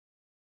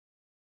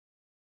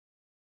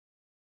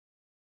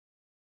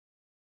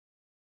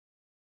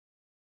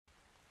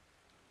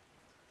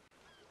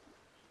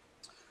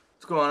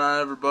What's going on,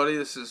 everybody?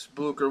 This is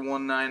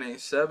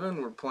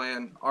Blucher1987. We're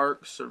playing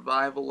ARK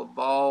Survival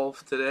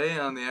Evolve today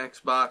on the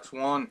Xbox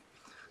One.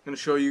 I'm going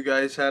to show you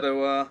guys how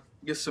to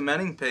get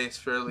cementing paste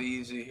fairly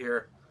easy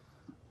here.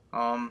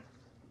 Right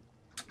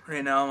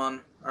now I'm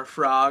on our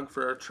frog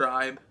for our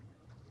tribe.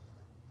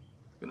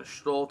 I'm going to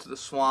stroll to the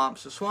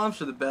swamps. The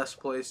swamps are the best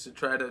place to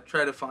try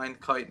to find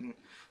chitin.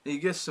 You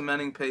get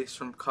cementing paste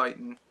from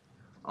chitin.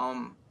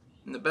 And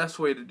the best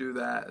way to do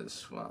that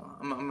is, well,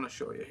 I'm going to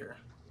show you here.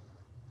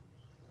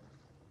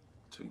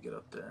 So we get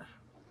up there.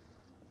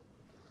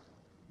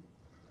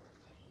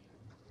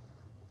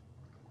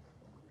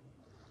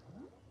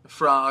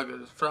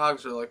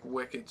 Frogs are like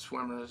wicked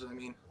swimmers. I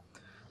mean,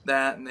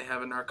 that, and they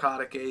have a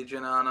narcotic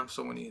agent on them.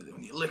 So when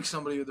you lick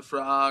somebody with a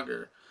frog,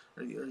 or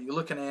you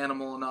lick an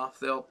animal enough,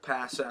 they'll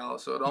pass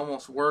out. So it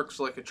almost works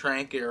like a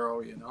trank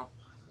arrow, you know.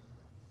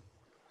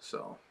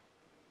 So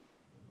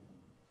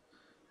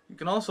you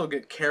can also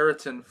get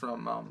keratin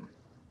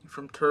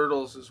from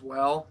turtles as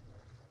well,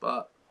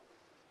 but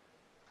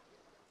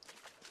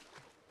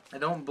I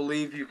don't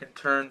believe you can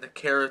turn the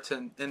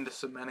keratin into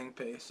cementing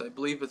paste. I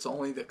believe it's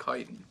only the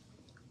chitin.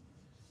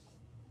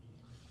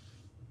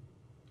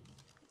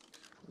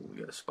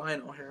 We got a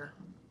spino here.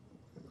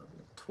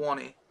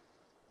 20.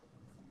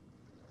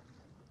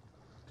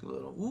 Too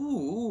little.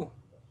 Ooh.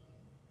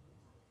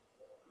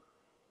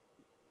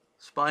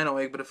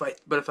 Spino egg,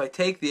 but if I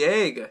take the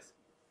egg,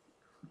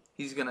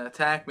 he's gonna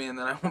attack me, and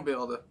then I won't be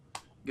able to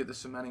get the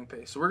cementing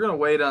paste. So we're gonna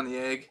wait on the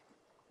egg.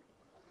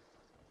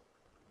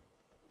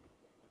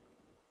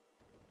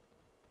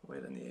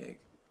 Wait on the egg.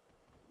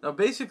 Now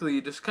basically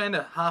you just kind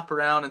of hop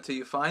around until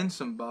you find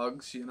some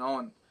bugs, you know,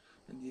 and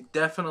you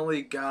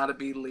definitely gotta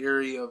be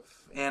leery of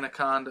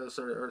anacondas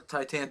or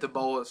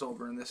titantoboas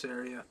over in this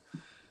area.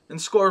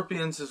 And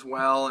scorpions as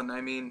well, and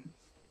I mean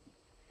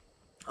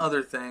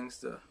other things.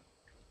 The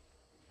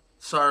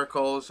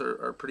sarcos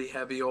are pretty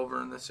heavy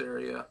over in this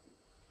area.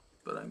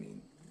 But I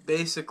mean,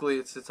 basically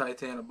it's the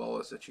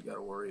titantoboas that you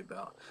gotta worry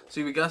about.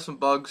 See, we got some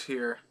bugs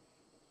here.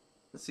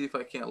 Let's see if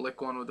I can't lick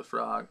one with the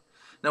frog.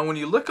 Now when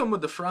you lick them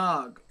with the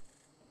frog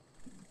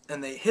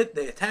and they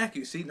attack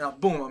you, see, now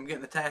boom, I'm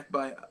getting attacked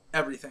by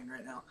everything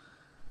right now.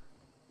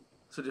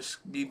 So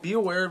just be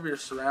aware of your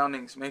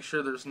surroundings. Make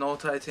sure there's no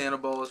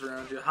titantoboas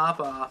around you.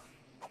 Hop off.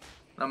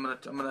 I'm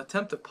gonna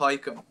attempt to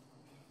pike them.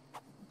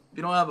 If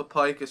you don't have a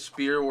pike, a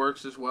spear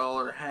works as well,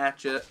 or a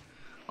hatchet.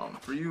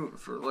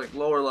 For like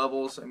lower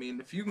levels, I mean,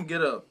 if you can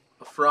get a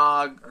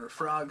frog or a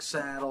frog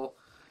saddle,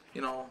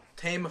 you know,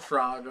 tame a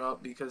frog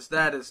up, because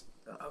that is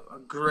a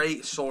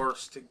great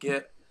source to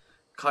get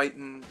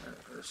chitin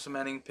or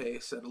cementing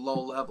paste at a low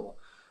level.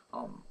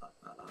 I'm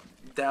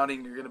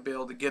doubting you're going to be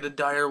able to get a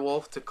dire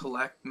wolf to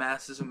collect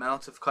massive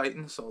amounts of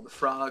chitin, so the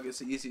frog is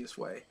the easiest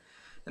way.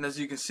 And as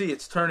you can see,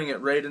 it's turning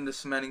it right into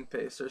cementing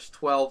paste. There's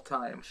 12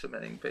 times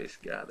cementing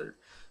paste gathered.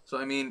 So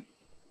I mean,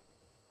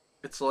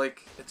 it's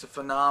a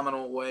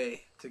phenomenal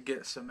way to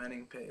get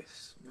cementing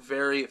paste.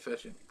 Very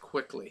efficient,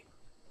 quickly.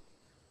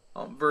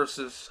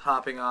 Versus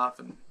hopping off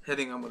and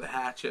hitting them with a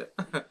hatchet.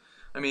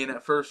 I mean,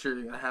 at first you're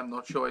going to have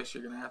no choice.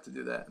 You're going to have to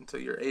do that until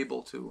you're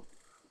able to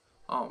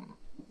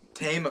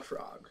tame a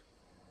frog.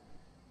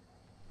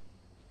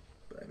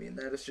 But I mean,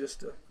 that is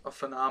just a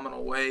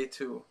phenomenal way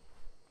to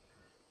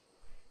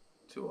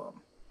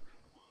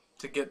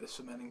get the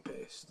cementing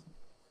paste.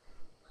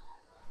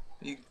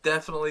 You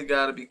definitely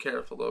got to be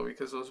careful though,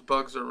 because those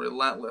bugs are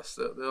relentless.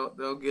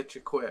 They'll get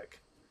you quick.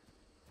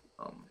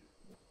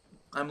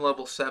 I'm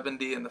level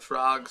 70 and the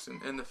frogs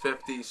in the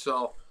 50s,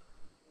 so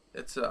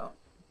it's a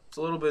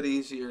little bit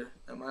easier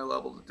at my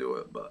level to do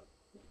it, but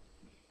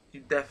you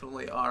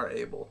definitely are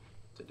able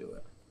to do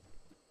it.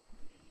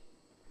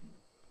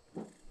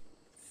 I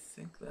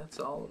think that's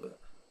all of it.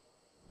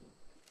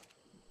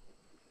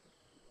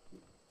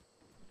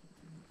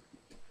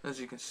 As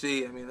you can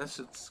see, I mean, this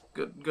is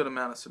good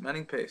amount of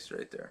cementing paste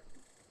right there.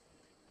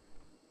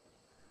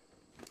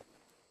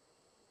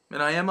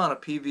 And I am on a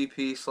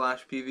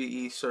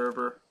PvP/PvE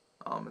server.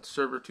 It's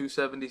server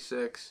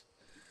 276.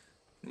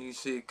 And you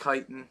see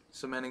chitin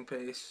cementing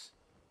paste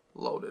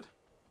loaded.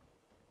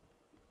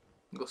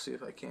 Go see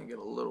if I can't get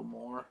a little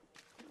more.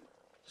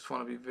 Just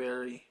want to be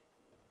very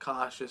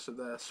cautious of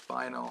that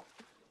spino.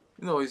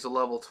 Even though he's a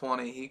level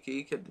 20,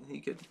 he could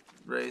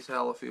raise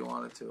hell if he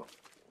wanted to.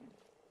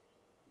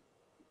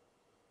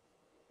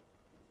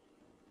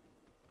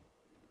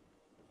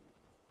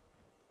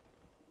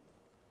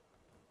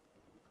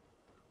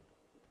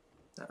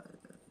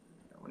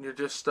 When you're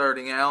just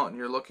starting out and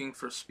you're looking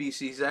for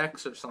species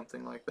X or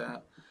something like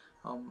that,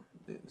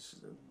 it's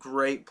a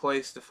great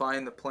place to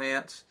find the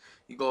plants.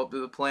 You go up to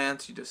the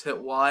plants, you just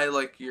hit Y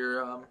like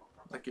you're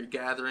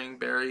gathering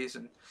berries,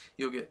 and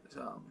you'll get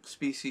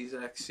species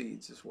X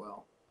seeds as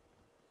well.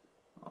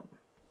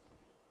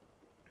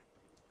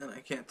 And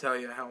I can't tell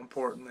you how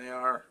important they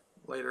are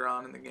later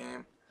on in the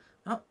game.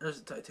 Oh,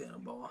 there's a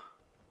titantoboa.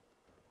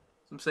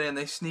 So I'm saying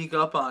they sneak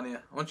up on you.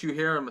 Once you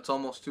hear them, it's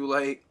almost too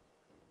late.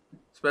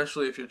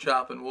 Especially if you're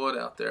chopping wood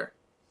out there.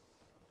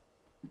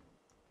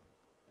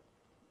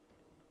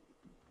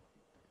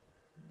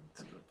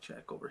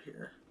 check over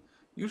here.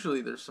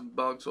 Usually there's some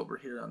bugs over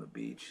here on the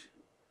beach.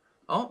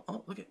 Oh,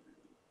 look at,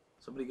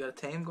 somebody got a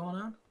tame going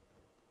on?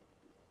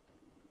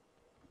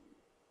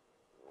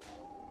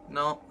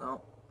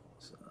 No.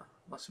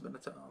 Must have been a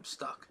tame. I'm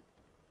stuck.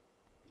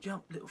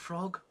 Jump, little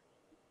frog.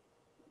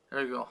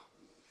 There you go.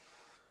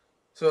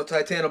 So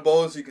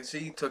Titanoboa, as you can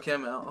see, took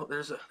him out. Oh,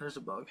 there's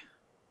a bug.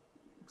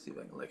 Let's see if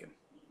I can lick him.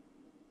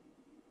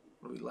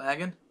 Are we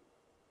lagging?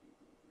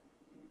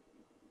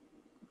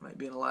 Might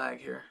be in a lag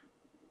here.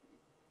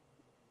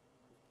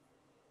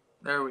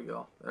 There we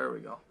go. There we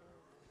go.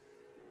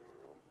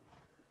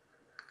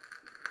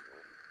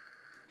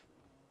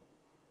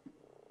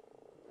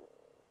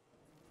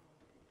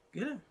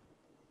 Get him.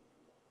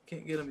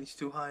 Can't get him. He's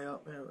too high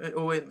up.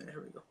 Oh, wait a minute.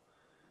 Here we go.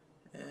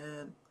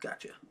 And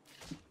gotcha.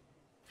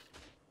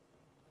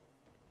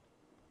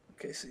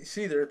 Okay, so you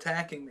see they're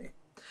attacking me.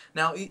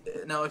 Now,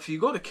 if you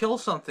go to kill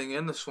something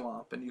in the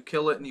swamp and you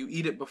kill it and you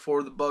eat it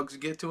before the bugs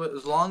get to it,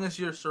 as long as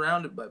you're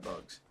surrounded by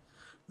bugs,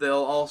 they'll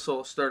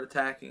also start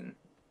attacking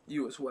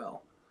you as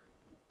well.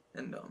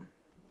 And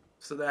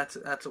so that's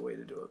a way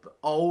to do it. But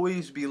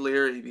always be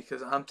leery,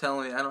 because I'm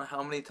telling you, I don't know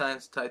how many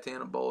times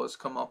Titanoboas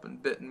come up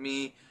and bitten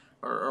me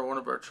or one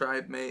of our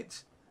tribe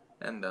mates.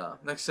 And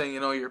next thing you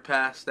know, you're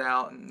passed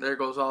out, and there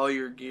goes all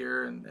your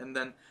gear. And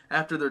then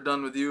after they're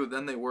done with you,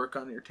 then they work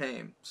on your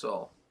tame.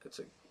 So it's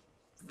a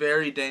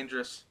very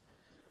dangerous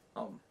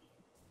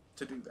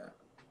to do that.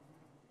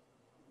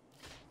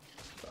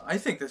 I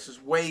think this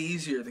is way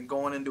easier than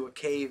going into a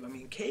cave. I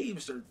mean,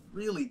 caves are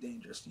really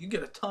dangerous. You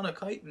get a ton of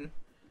chitin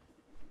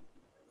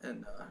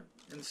and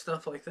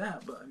stuff like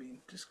that. But I mean,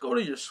 just go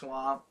to your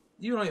swamp.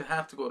 You don't even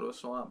have to go to a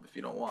swamp if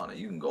you don't want to.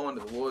 You can go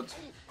into the woods.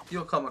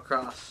 You'll come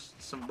across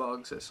some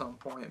bugs at some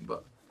point.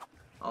 But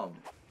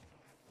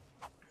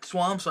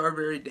swamps are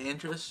very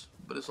dangerous.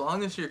 But as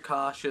long as you're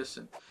cautious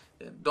and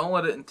don't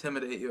let it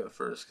intimidate you at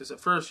first. Because at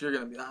first you're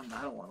going to be, I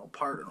don't want no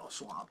part of no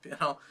swamp, you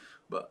know.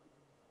 But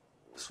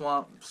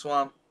swamp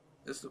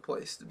is the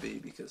place to be,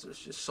 because there's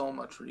just so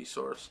much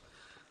resource.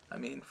 I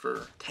mean,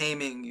 for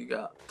taming, you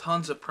got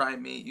tons of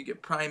prime meat. You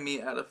get prime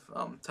meat out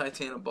of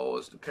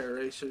Titanoboas, the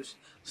pararacers,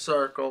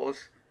 sarcos.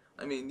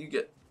 I mean, you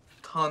get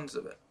tons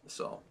of it.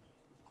 So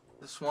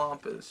the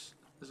swamp is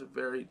a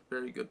very,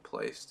 very good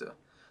place to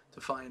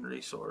find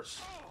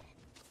resource.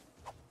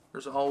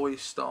 There's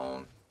always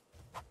stone,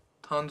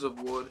 tons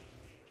of wood.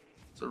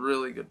 It's a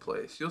really good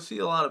place. You'll see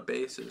a lot of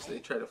bases they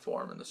try to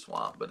form in the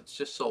swamp, but it's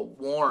just so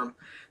warm,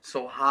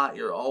 so hot.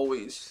 You're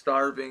always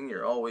starving.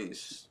 You're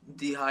always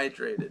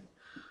dehydrated.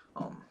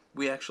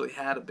 We actually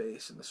had a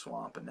base in the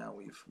swamp, and now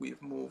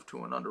we've moved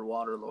to an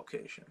underwater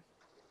location.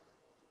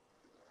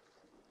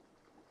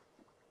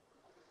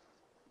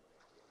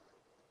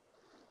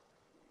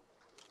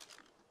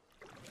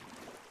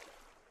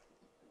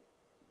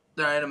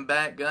 Alright, I'm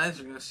back, guys.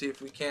 We're going to see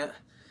if we can't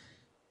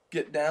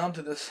get down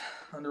to this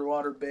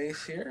underwater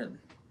base here and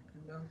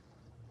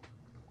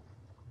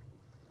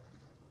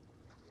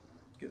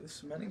get the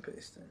cementing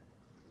paste in.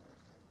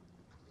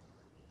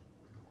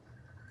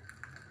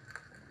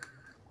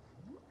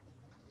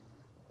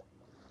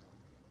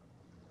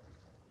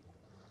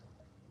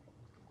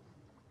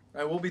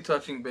 I will be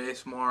touching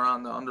base more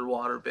on the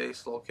underwater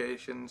base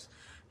locations,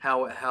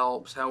 how it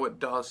helps, how it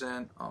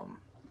doesn't, and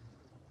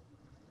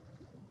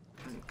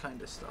kind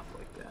of stuff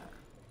like that.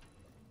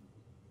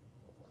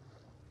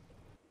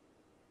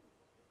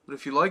 But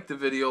if you liked the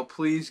video,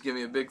 please give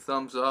me a big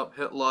thumbs up,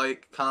 hit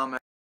like, comment.